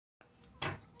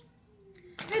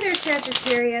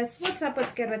Sagittarius. What's up?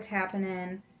 What's good? What's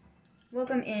happening?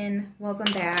 Welcome in.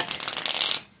 Welcome back.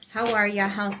 How are ya?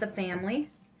 How's the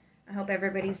family? I hope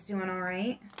everybody's doing all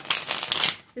right.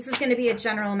 This is going to be a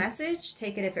general message.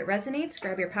 Take it if it resonates.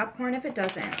 Grab your popcorn if it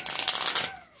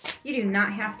doesn't. You do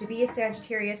not have to be a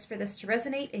Sagittarius for this to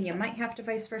resonate, and you might have to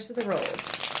vice versa the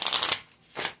roles.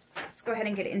 Let's go ahead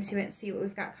and get into it and see what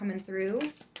we've got coming through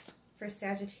for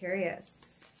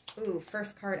Sagittarius. Ooh,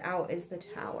 first card out is the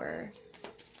Tower.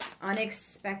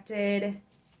 Unexpected,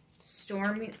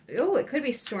 stormy. Oh, it could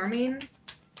be storming.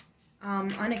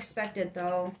 Unexpected,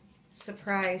 though.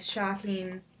 Surprise,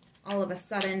 shocking, all of a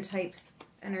sudden type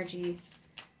energy.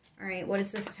 All right, what is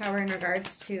this Tower in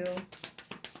regards to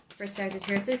for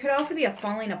Sagittarius? It could also be a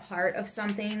falling apart of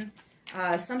something.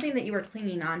 Something that you were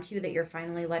clinging on to that you're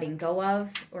finally letting go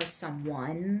of, or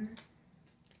someone. ...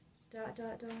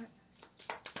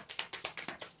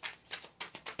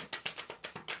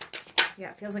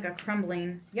 Yeah, it feels like a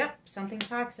crumbling. Yep, something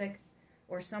toxic.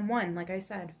 Or someone, like I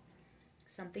said.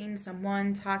 Something,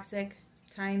 someone, toxic.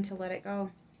 Time to let it go.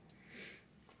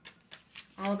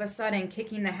 All of a sudden,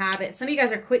 kicking the habit. Some of you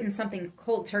guys are quitting something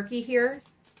cold turkey here.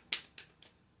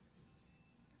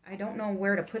 I don't know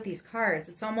where to put these cards.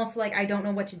 It's almost like I don't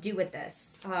know what to do with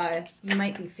this. You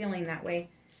might be feeling that way.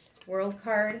 World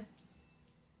card.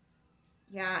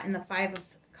 Yeah, and the Five of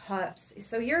Cups.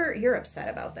 So you're upset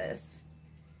about this.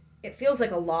 It feels like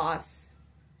a loss.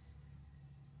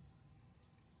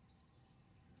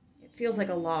 It feels like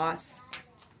a loss.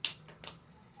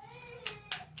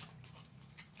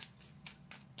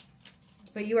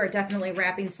 But you are definitely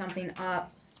wrapping something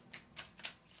up.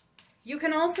 You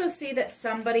can also see that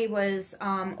somebody was,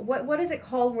 what is it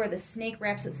called where the snake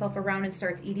wraps itself around and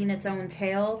starts eating its own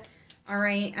tail? All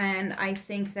right, and I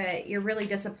think that you're really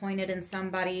disappointed in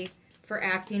somebody for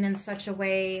acting in such a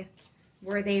way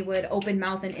where they would open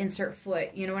mouth and insert foot.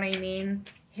 You know what I mean?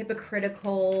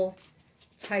 Hypocritical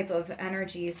type of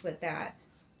energies with that.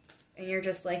 And you're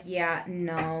just like, yeah,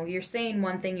 no. You're saying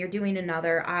one thing, you're doing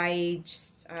another. I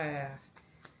just,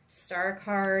 Star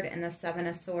card and the Seven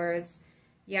of Swords.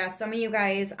 Yeah, some of you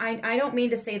guys, I don't mean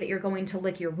to say that you're going to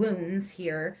lick your wounds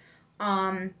here.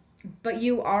 But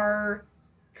you are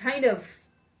kind of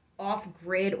off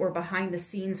grid or behind the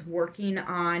scenes working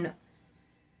on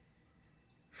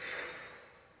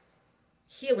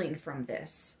healing from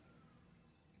this.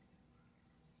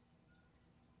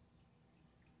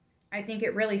 I think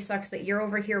it really sucks that you're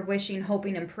over here wishing,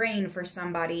 hoping, and praying for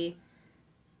somebody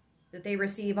that they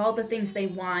receive all the things they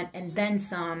want and then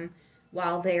some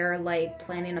while they're like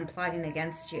planning and plotting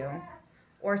against you.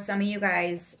 Or some of you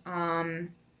guys,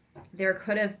 there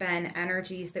could have been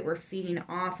energies that were feeding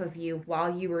off of you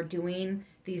while you were doing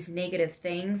these negative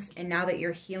things. And now that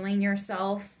you're healing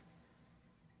yourself,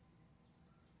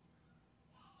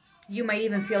 you might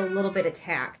even feel a little bit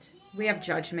attacked. We have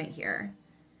Judgment here.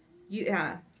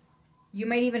 You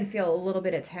might even feel a little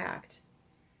bit attacked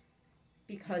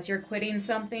because you're quitting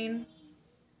something.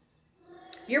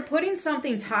 You're putting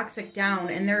something toxic down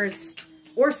and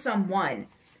or someone,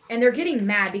 and they're getting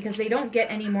mad because they don't get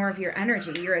any more of your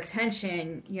energy, your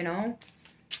attention, you know?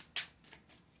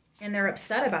 And they're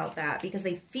upset about that because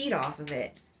they feed off of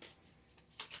it.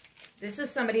 This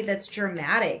is somebody that's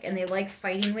dramatic and they like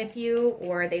fighting with you,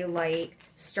 or they like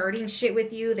starting shit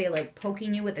with you. They like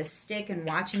poking you with a stick and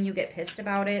watching you get pissed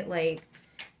about it. Like,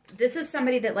 this is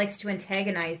somebody that likes to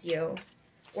antagonize you,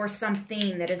 or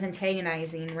something that is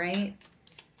antagonizing, right?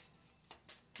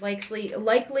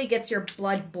 Likely gets your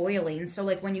blood boiling. So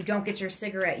like when you don't get your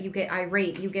cigarette, you get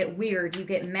irate, you get weird, you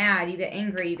get mad, you get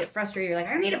angry, you get frustrated. You're like,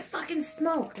 I need a fucking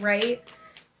smoke, right?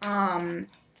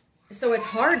 So it's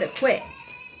hard to quit.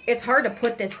 It's hard to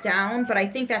put this down, but I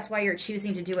think that's why you're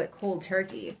choosing to do it cold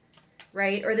turkey,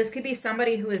 right? Or this could be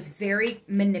somebody who is very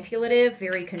manipulative,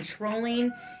 very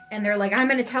controlling, and they're like, I'm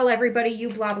going to tell everybody you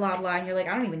blah, blah, blah. And you're like,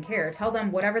 I don't even care. Tell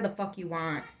them whatever the fuck you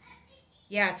want.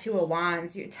 Yeah, Two of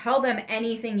Wands. You tell them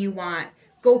anything you want.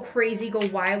 Go crazy, go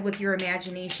wild with your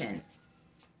imagination.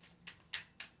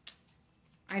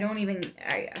 I've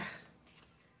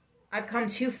come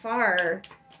too far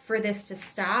for this to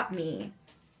stop me.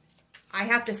 I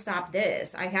have to stop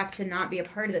this. I have to not be a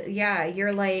part of it. Yeah,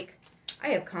 you're like,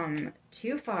 I have come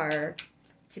too far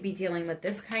to be dealing with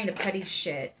this kind of petty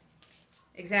shit.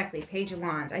 Exactly, Page of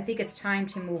Wands. I think it's time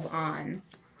to move on.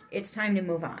 It's time to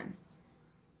move on.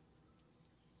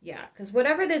 Yeah, because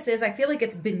whatever this is, I feel like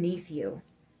it's beneath you,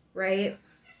 right?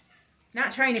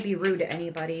 Not trying to be rude to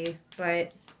anybody,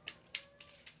 but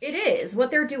it is. What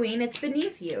they're doing, it's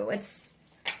beneath you. It's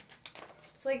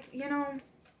like, you know,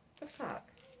 the fuck?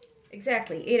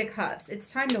 Exactly, Eight of Cups. It's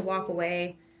time to walk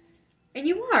away. And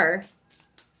you are.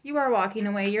 You are walking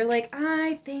away. You're like,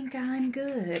 I think I'm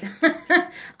good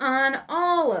on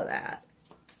all of that.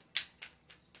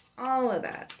 All of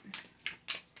that.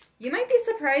 You might be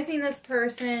surprising this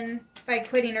person by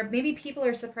quitting, or maybe people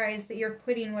are surprised that you're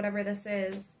quitting whatever this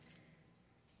is.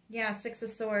 Yeah, Six of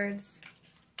Swords.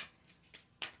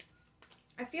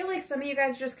 I feel like some of you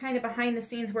guys are just kind of behind the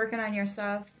scenes working on your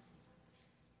stuff.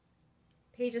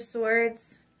 Page of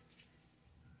Swords.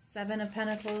 Seven of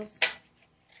Pentacles.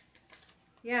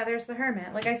 Yeah, there's the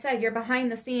Hermit. Like I said, you're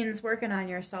behind the scenes working on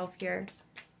yourself here.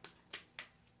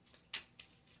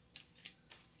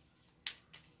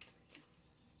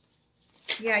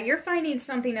 Yeah, you're finding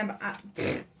something about...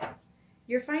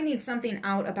 You're finding something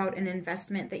out about an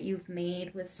investment that you've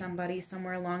made with somebody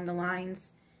somewhere along the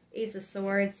lines. Ace of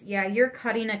Swords. Yeah, you're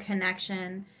cutting a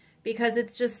connection because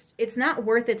it's not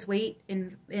worth its weight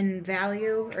in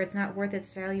value, or it's not worth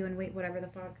its value in weight, whatever the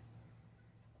fuck.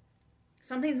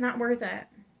 Something's not worth it.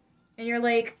 And you're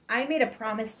like, I made a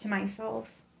promise to myself.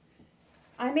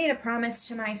 I made a promise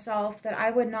to myself that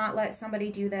I would not let somebody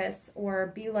do this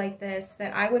or be like this,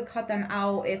 that I would cut them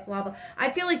out if blah, blah. I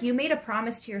feel like you made a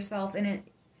promise to yourself, and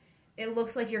it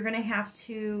looks like you're going to have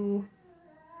to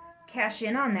cash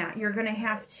in on that. You're going to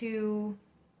have to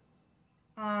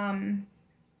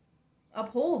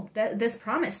uphold this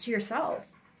promise to yourself.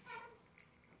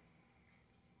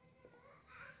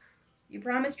 You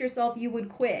promised yourself you would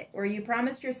quit, or you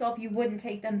promised yourself you wouldn't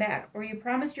take them back, or you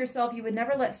promised yourself you would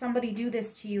never let somebody do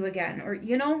this to you again, or,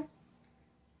 you know,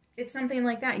 it's something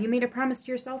like that. You made a promise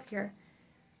to yourself here.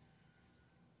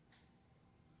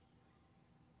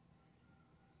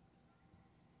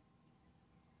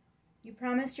 You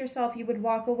promised yourself you would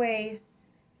walk away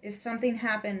if something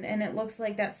happened, and it looks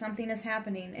like that something is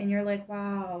happening, and you're like,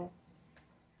 wow.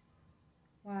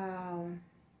 Wow.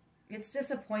 It's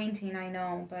disappointing, I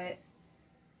know, but...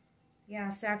 yeah,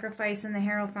 Sacrifice in the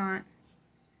Hierophant.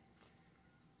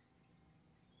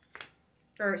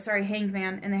 Or, sorry, Hanged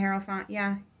Man in the Hierophant.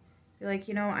 Yeah. You're like,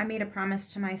 you know, I made a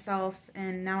promise to myself,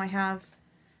 and now I have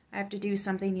to do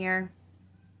something here.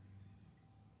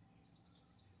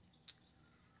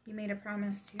 You made a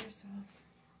promise to yourself.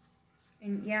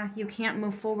 And, yeah, you can't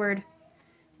move forward.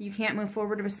 You can't move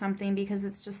forward with something because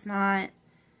it's just not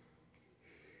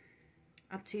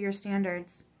up to your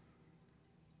standards.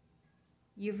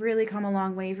 You've really come a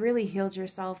long way. You've really healed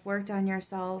yourself, worked on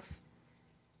yourself,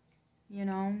 you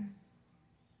know.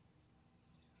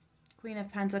 Queen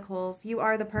of Pentacles. You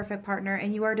are the perfect partner,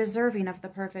 and you are deserving of the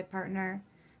perfect partner.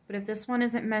 But if this one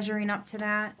isn't measuring up to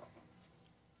that,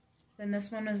 then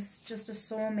this one is just a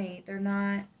soulmate. They're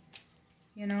not,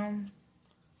 you know.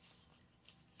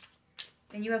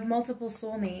 And you have multiple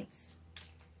soulmates.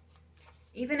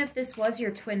 Even if this was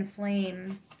your twin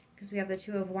flame, because we have the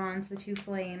Two of Wands, the two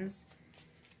flames,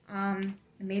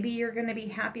 maybe you're going to be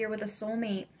happier with a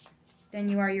soulmate than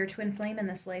you are your twin flame in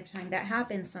this lifetime. That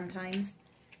happens sometimes.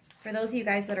 For those of you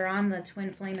guys that are on the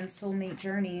twin flame and soulmate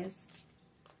journeys,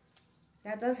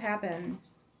 that does happen.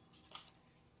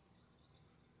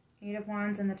 Eight of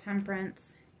Wands and the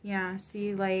Temperance. Yeah,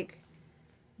 see, like,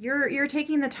 you're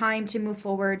taking the time to move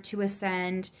forward, to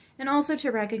ascend, and also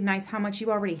to recognize how much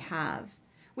you already have,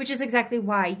 which is exactly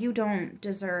why you don't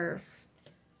deserve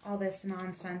all this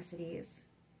nonsensities.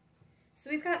 So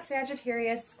we've got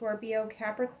Sagittarius, Scorpio,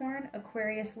 Capricorn,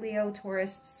 Aquarius, Leo,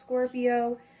 Taurus,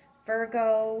 Scorpio,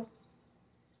 Virgo,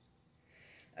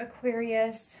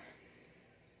 Aquarius,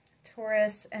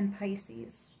 Taurus, and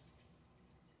Pisces.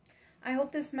 I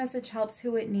hope this message helps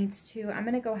who it needs to. I'm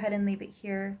going to go ahead and leave it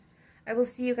here. I will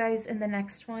see you guys in the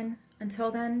next one.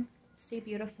 Until then, stay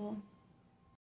beautiful.